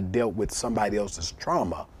time I dealt with somebody else's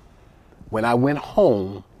trauma, when I went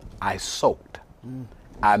home, I soaked.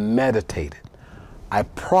 I meditated. I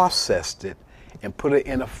processed it and put it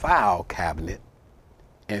in a file cabinet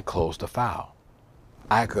and closed the file.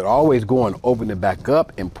 I could always go and open it back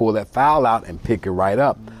up and pull that file out and pick it right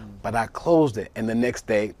up. But I closed it, and the next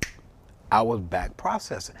day, I was back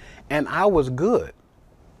processing. And I was good.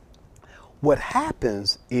 What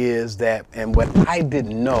happens is that, and what I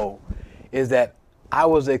didn't know, is that I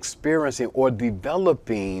was experiencing or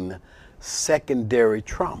developing secondary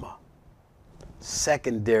trauma,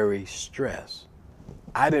 secondary stress.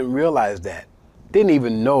 I didn't realize that. Didn't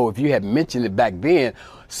even know if you had mentioned it back then,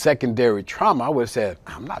 secondary trauma, I would have said,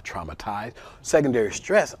 I'm not traumatized. Secondary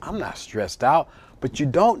stress, I'm not stressed out. But you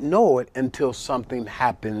don't know it until something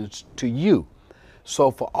happens to you.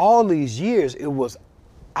 So for all these years, it was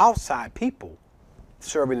outside people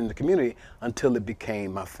serving in the community until it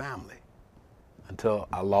became my family, until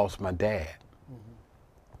I lost my dad.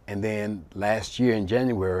 And then last year in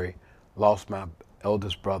January, lost my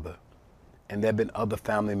eldest brother. And there have been other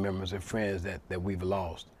family members and friends that we've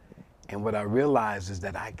lost. And what I realized is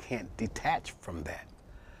that I can't detach from that.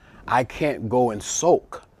 I can't go and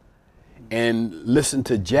soak and listen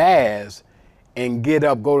to jazz and get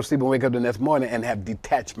up, go to sleep and wake up the next morning and have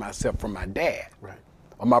detached myself from my dad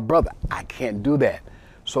or my brother. I can't do that.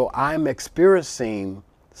 So I'm experiencing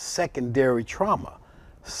secondary trauma,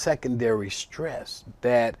 secondary stress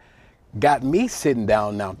that got me sitting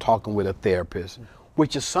down now talking with a therapist,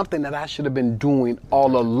 which is something that I should have been doing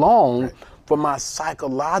all along for my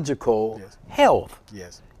psychological health.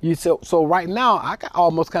 So right now, I can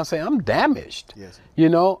almost kind of say I'm damaged,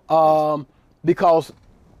 because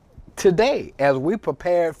today, as we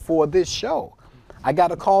prepared for this show, I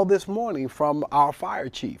got a call this morning from our fire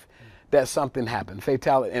chief that something happened,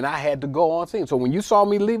 fatality, and I had to go on scene. So when you saw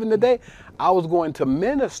me leaving today, I was going to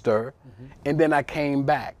minister, and then I came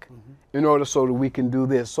back in order so that we can do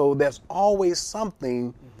this. So there's always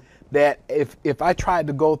something that if I tried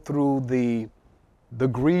to go through the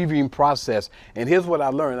grieving process, and here's what I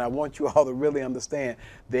learned, I want you all to really understand,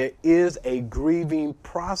 there is a grieving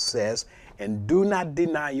process, and do not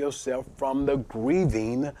deny yourself from the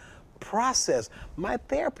grieving process. My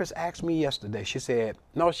therapist asked me yesterday, she said,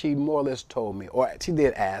 no, she more or less told me, or she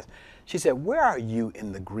did ask, she said, where are you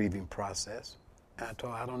in the grieving process? And I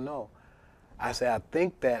told her, I don't know. I said, I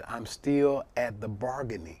think that I'm still at the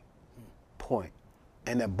bargaining point.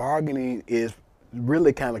 And the bargaining is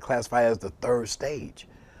really kind of classified as the third stage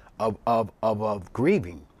of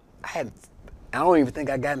grieving. I don't even think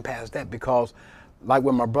I gotten past that, because like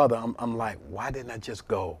with my brother, I'm like, why didn't I just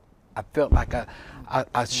go? I felt like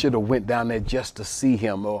I should have went down there just to see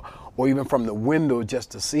him, or even from the window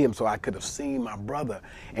just to see him so I could have seen my brother.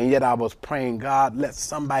 And yet I was praying, God, let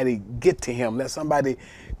somebody get to him. Let somebody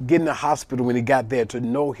get in the hospital when he got there to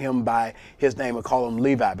know him by his name and call him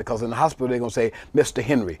Levi, because in the hospital they're going to say Mr.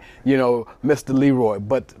 Henry, Mr. Leroy.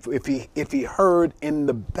 But if he heard in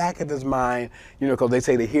the back of his mind, because they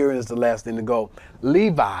say the hearing is the last thing to go,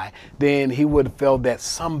 Levi, then he would have felt that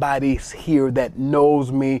somebody's here that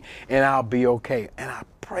knows me and I'll be okay. And I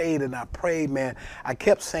prayed, man. I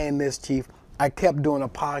kept saying this, Chief. I kept doing a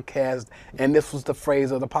podcast, and this was the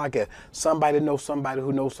phrase of the podcast. Somebody knows somebody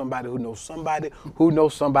who knows somebody who knows somebody who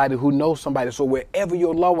knows somebody who knows somebody. So wherever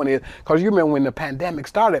your loved one is, because you remember when the pandemic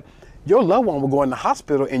started, your loved one would go in the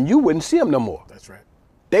hospital and you wouldn't see them no more. That's right.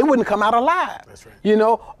 They wouldn't come out alive. That's right.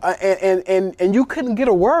 And you couldn't get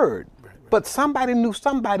a word. But somebody knew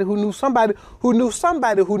somebody who knew somebody who knew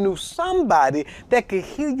somebody who knew somebody that could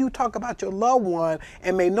hear you talk about your loved one,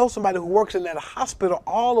 and may know somebody who works in that hospital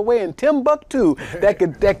all the way in Timbuktu that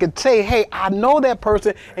could say, hey, I know that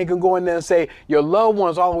person, and can go in there and say, your loved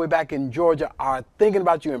ones all the way back in Georgia are thinking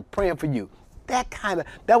about you and praying for you.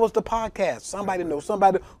 That was the podcast. Somebody knows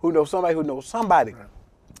somebody who knows somebody who knows somebody. Right.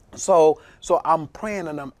 So I'm praying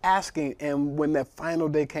and I'm asking, and when that final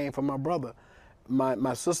day came for my brother,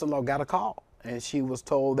 my sister-in-law got a call, and she was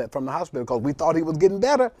told that from the hospital, because we thought he was getting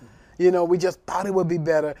better. You know, we just thought it would be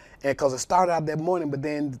better, and because it started out that morning, but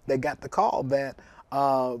then they got the call that,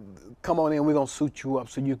 come on in, we're going to suit you up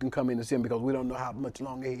so you can come in and see him, because we don't know how much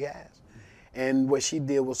longer he has. And what she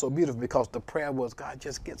did was so beautiful, because the prayer was, God,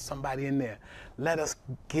 just get somebody in there. Let us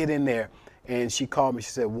get in there. And she called me. She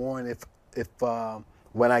said, Warren, if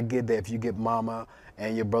when I get there, if you get mama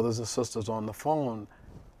and your brothers and sisters on the phone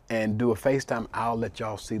and do a FaceTime, I'll let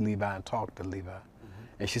y'all see Levi and talk to Levi.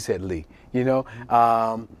 And she said, Lee, you know,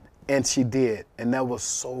 and she did. And that was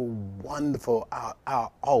so wonderful.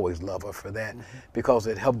 I'll always love her for that, because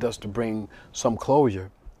it helped us to bring some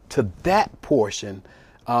closure to that portion.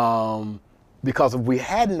 Because if we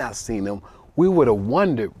had not seen him, we would have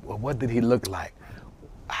wondered, well, what did he look like?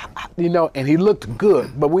 You know, and he looked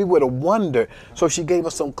good, but we would have wondered. So she gave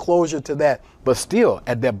us some closure to that. But still,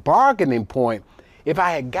 at that bargaining point, if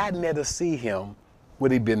I had gotten there to see him,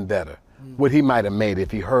 would he been better? Would he might have made it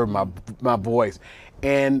if he heard my voice?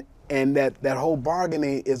 And that whole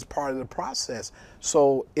bargaining is part of the process.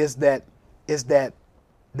 So it's that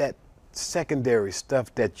secondary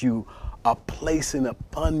stuff that you are placing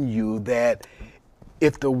upon you, that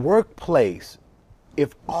if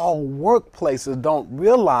all workplaces don't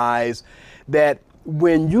realize that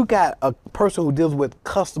when you got a person who deals with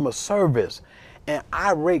customer service and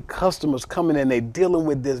irate customers coming in, they're dealing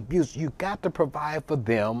with this abuse, you got to provide for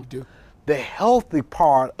them the healthy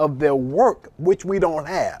part of their work, which we don't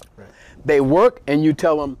have. Right. They work and you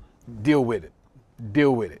tell them, deal with it.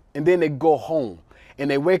 And then they go home. And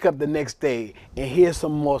they wake up the next day and hear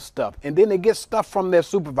some more stuff. And then they get stuff from their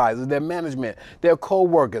supervisors, their management, their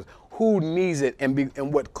co-workers. Who needs it? And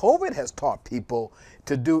what COVID has taught people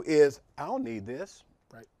to do is, I don't need this.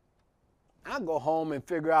 Right. I'll go home and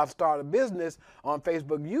figure out, start a business on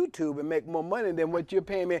Facebook, YouTube, and make more money than what you're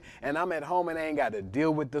paying me. And I'm at home and I ain't got to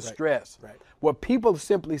deal with the stress. Right. What people are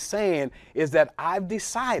simply saying is that I've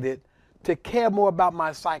decided to care more about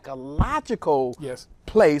my psychological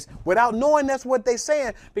place, without knowing that's what they're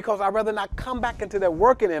saying, because I'd rather not come back into their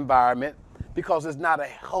working environment, because it's not a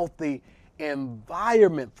healthy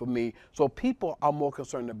environment for me. So people are more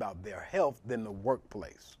concerned about their health than the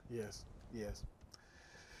workplace. Yes.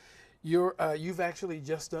 You've actually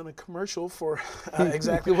just done a commercial for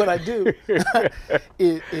exactly what I do.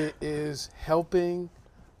 It is helping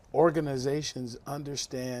organizations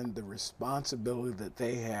understand the responsibility that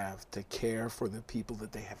they have to care for the people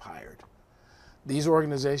that they have hired. These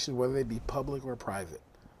organizations, whether they be public or private,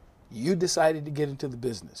 you decided to get into the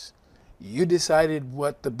business. You decided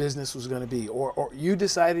what the business was going to be, or you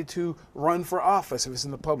decided to run for office if it's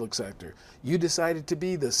in the public sector. You decided to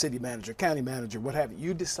be the city manager, county manager, what have you.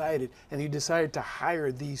 You decided to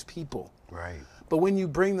hire these people. Right. But when you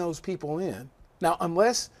bring those people in, now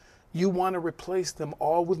unless you want to replace them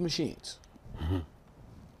all with machines.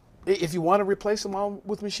 If you want to replace them all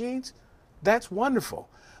with machines, that's wonderful.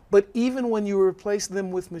 But even when you replace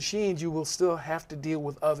them with machines, you will still have to deal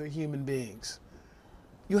with other human beings.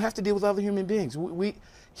 You have to deal with other human beings.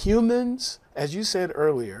 Humans, as you said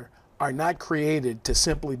earlier, are not created to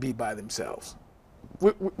simply be by themselves.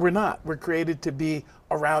 We're not. We're created to be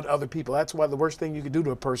around other people. That's why the worst thing you could do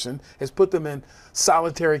to a person is put them in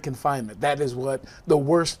solitary confinement. That is what the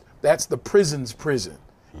worst. That's the prison's prison,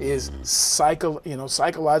 is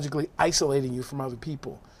psychologically isolating you from other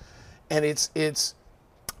people. And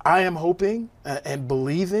I am hoping and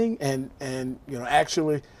believing and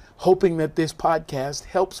actually hoping that this podcast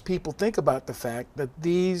helps people think about the fact that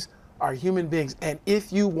these are human beings. And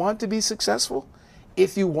if you want to be successful,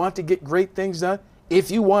 if you want to get great things done,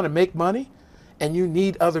 if you want to make money and you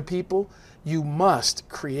need other people, you must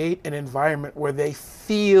create an environment where they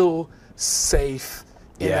feel safe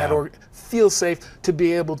feel safe to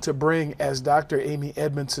be able to bring, as Dr. Amy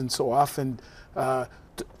Edmondson so often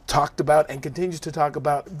talked about and continues to talk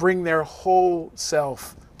about, bring their whole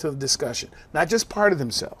self to the discussion, not just part of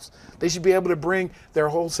themselves. They should be able to bring their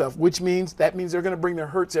whole self, which means they're going to bring their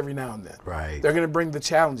hurts every now and then. Right. They're going to bring the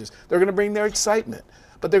challenges. They're going to bring their excitement,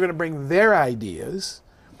 but they're going to bring their ideas.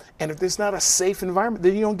 And if there's not a safe environment,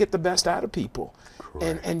 then you don't get the best out of people.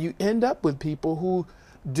 And you end up with people who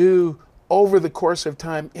do, over the course of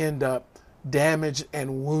time, end up damaged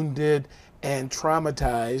and wounded and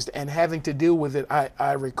traumatized and having to deal with it.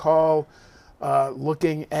 I recall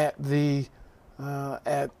looking at the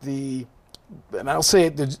and I'll say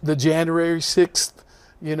it, the January 6th,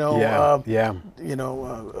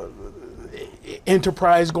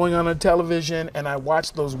 enterprise going on television, and I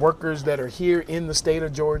watch those workers that are here in the state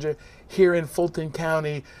of Georgia, here in Fulton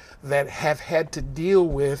County, that have had to deal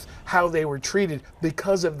with how they were treated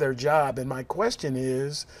because of their job. And my question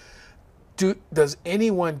is, does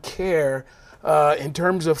anyone care in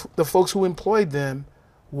terms of the folks who employed them?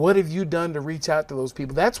 What have you done to reach out to those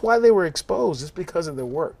people? That's why they were exposed. It's because of their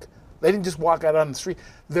work. They didn't just walk out on the street.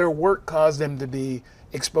 Their work caused them to be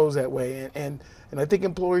exposed that way. And I think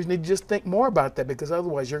employers need to just think more about that, because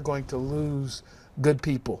otherwise you're going to lose good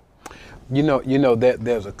people. You know,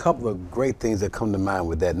 there's a couple of great things that come to mind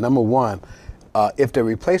with that. Number one, if they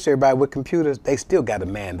replace everybody with computers, they still got to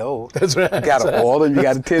man those. That's right. You got to oil them, you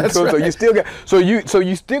got to tend to them. Right. So you still got, so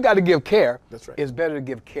you still got to give care. That's right. It's better to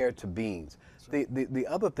give care to beings. Right. The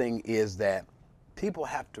other thing is that people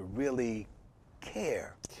have to really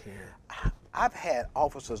care. I've had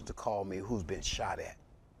officers to call me who's been shot at,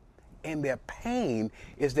 and their pain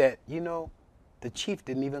is that, the chief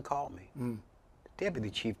didn't even call me. The deputy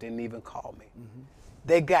chief didn't even call me. Mm-hmm.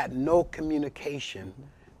 They got no communication,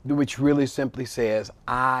 which really simply says,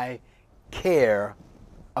 I care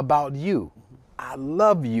about you. I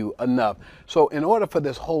love you enough. So in order for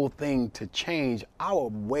this whole thing to change, our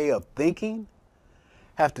way of thinking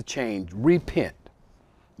have to change. Repent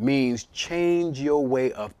means change your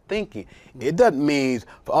way of thinking. It doesn't mean,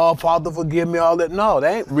 oh, Father, forgive me, all that. No,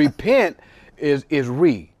 that ain't. Repent is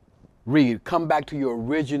read. Come back to your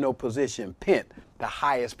original position. Pent, the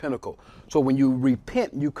highest pinnacle. So when you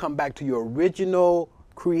repent, you come back to your original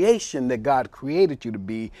creation that God created you to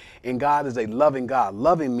be, and God is a loving God.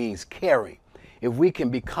 Loving means caring. If we can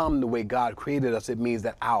become the way God created us, it means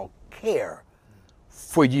that I'll care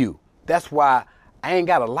for you. That's why I ain't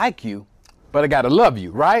gotta like you, but I gotta love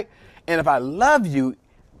you, right? And if I love you,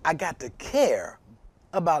 I got to care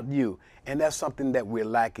about you. And that's something that we're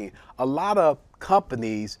lacking. A lot of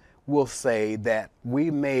companies will say that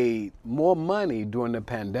we made more money during the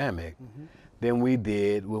pandemic than we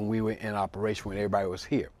did when we were in operation, when everybody was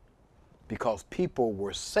here, because people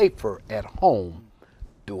were safer at home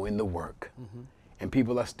doing the work. And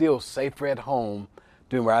people are still safer at home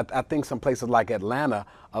doing work. I think some places like Atlanta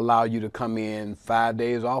allow you to come in 5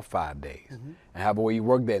 days off 5 days and have a way you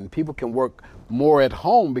work that. And people can work more at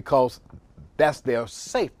home because that's their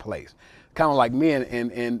safe place. Kind of like me,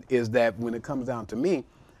 and is that when it comes down to me,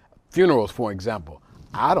 funerals, for example,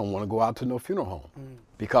 I don't want to go out to no funeral home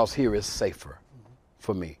because here is safer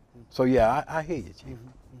for me. So yeah, I hear you, Chief.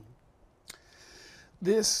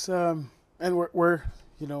 This, and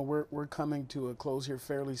we're coming to a close here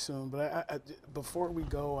fairly soon, but I before we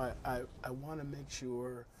go, I want to make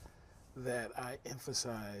sure that I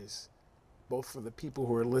emphasize, both for the people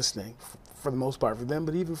who are listening, for the most part for them,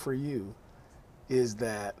 but even for you, is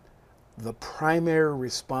that the primary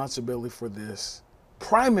responsibility for this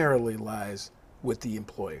primarily lies with the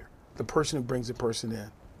employer, the person who brings the person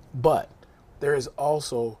in. But there is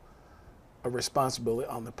also a responsibility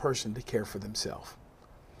on the person to care for themselves.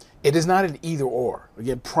 It is not an either or.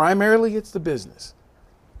 Again, primarily it's the business,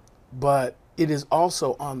 but it is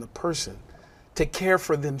also on the person to care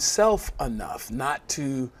for themselves enough not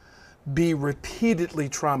to be repeatedly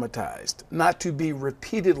traumatized, not to be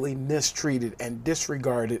repeatedly mistreated and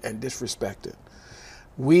disregarded and disrespected.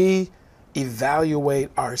 We evaluate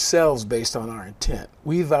ourselves based on our intent.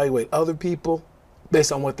 We evaluate other people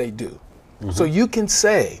based on what they do. So you can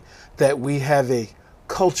say that we have a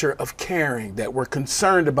culture of caring, that we're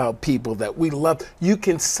concerned about people, that we love. You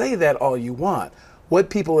can say that all you want. What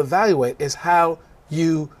people evaluate is how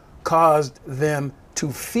you caused them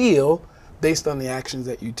to feel based on the actions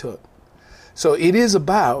that you took. So it is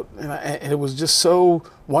about, and it was just so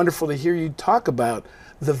wonderful to hear you talk about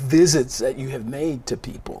the visits that you have made to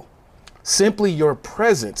people. Simply your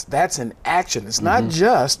presence, that's an action. It's not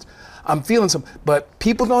just, I'm feeling but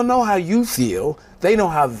people don't know how you feel. They know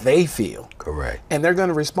how they feel. Correct. And they're going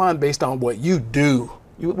to respond based on what you do.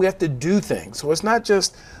 We have to do things. So it's not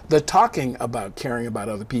just the talking about caring about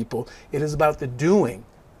other people. It is about the doing.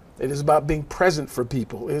 It is about being present for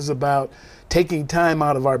people. It is about taking time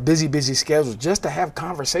out of our busy schedules just to have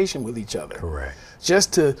conversation with each other. Correct.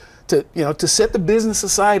 Just to set the business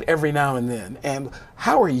aside every now and then. And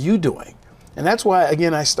how are you doing? And that's why,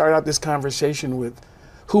 again, I start out this conversation with,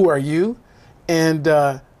 who are you? And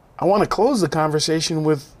I want to close the conversation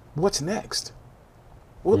with, what's next?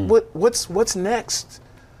 What's next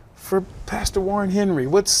for Pastor Warren Henry?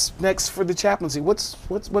 What's next for the chaplaincy? What's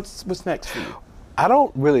next for you? I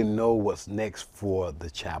don't really know what's next for the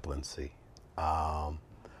chaplaincy.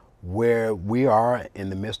 Where we are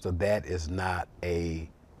in the midst of that is not a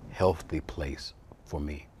healthy place for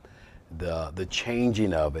me. The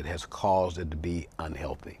changing of it has caused it to be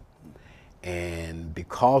unhealthy. And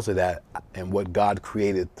because of that, and what God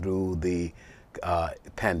created through the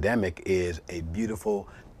pandemic is a beautiful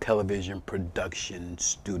television production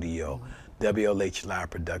studio, WLH Live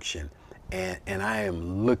Production. And I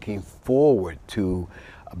am looking forward to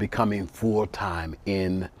becoming full-time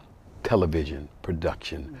in television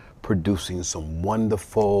production, producing some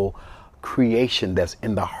wonderful creation that's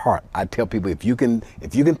in the heart. I tell people, if you can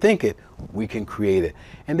think it, we can create it.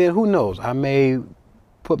 And then who knows, I may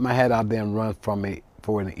put my head out there and run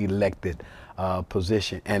for an elected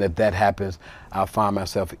position. And if that happens, I'll find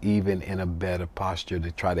myself even in a better posture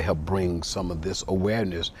to try to help bring some of this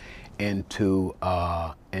awareness into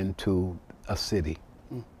a city.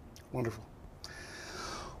 Wonderful.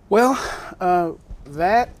 Well,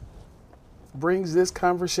 that brings this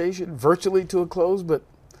conversation virtually to a close, but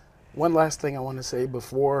one last thing I want to say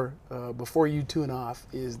before you tune off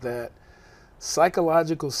is that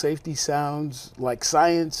psychological safety sounds like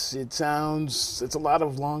science. It's a lot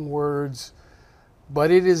of long words,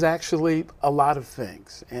 but it is actually a lot of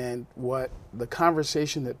things. And what the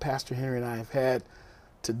conversation that Pastor Henry and I have had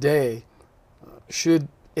today should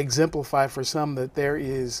exemplify for some that there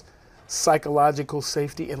is psychological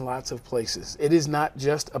safety in lots of places. It is not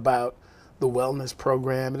just about the wellness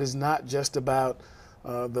program. It is not just about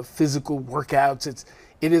the physical workouts.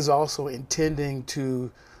 It is also intending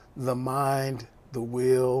to the mind, the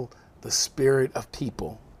will, the spirit of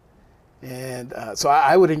people. And so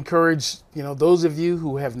I would encourage, those of you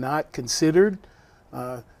who have not considered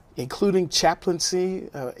including chaplaincy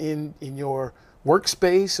in your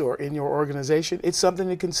workspace or in your organization, it's something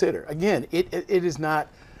to consider. Again, it is not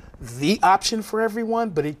the option for everyone,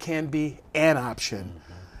 but it can be an option.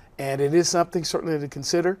 Mm-hmm. And it is something certainly to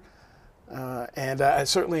consider. And I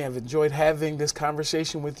certainly have enjoyed having this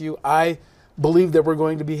conversation with you. I believe that we're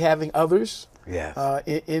going to be having others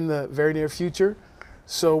in the very near future.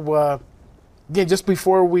 So again, just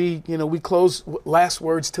before we close, last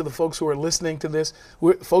words to the folks who are listening to this.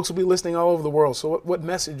 Folks will be listening all over the world. So what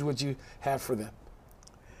message would you have for them?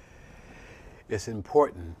 It's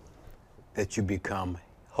important that you become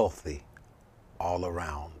healthy all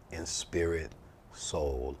around in spirit,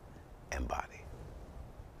 soul, and body.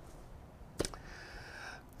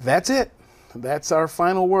 That's it. That's our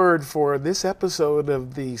final word for this episode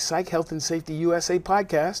of the Psych, Health, and Safety USA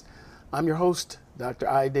podcast. I'm your host, Dr.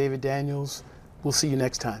 I. David Daniels. We'll see you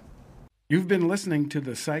next time. You've been listening to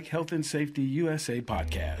the Psych, Health, and Safety USA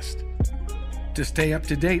podcast. To stay up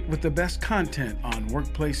to date with the best content on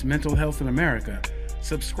workplace mental health in America,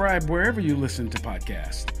 subscribe wherever you listen to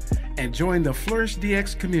podcasts and join the Flourish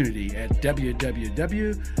DX community at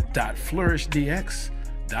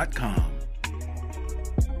www.flourishdx.com.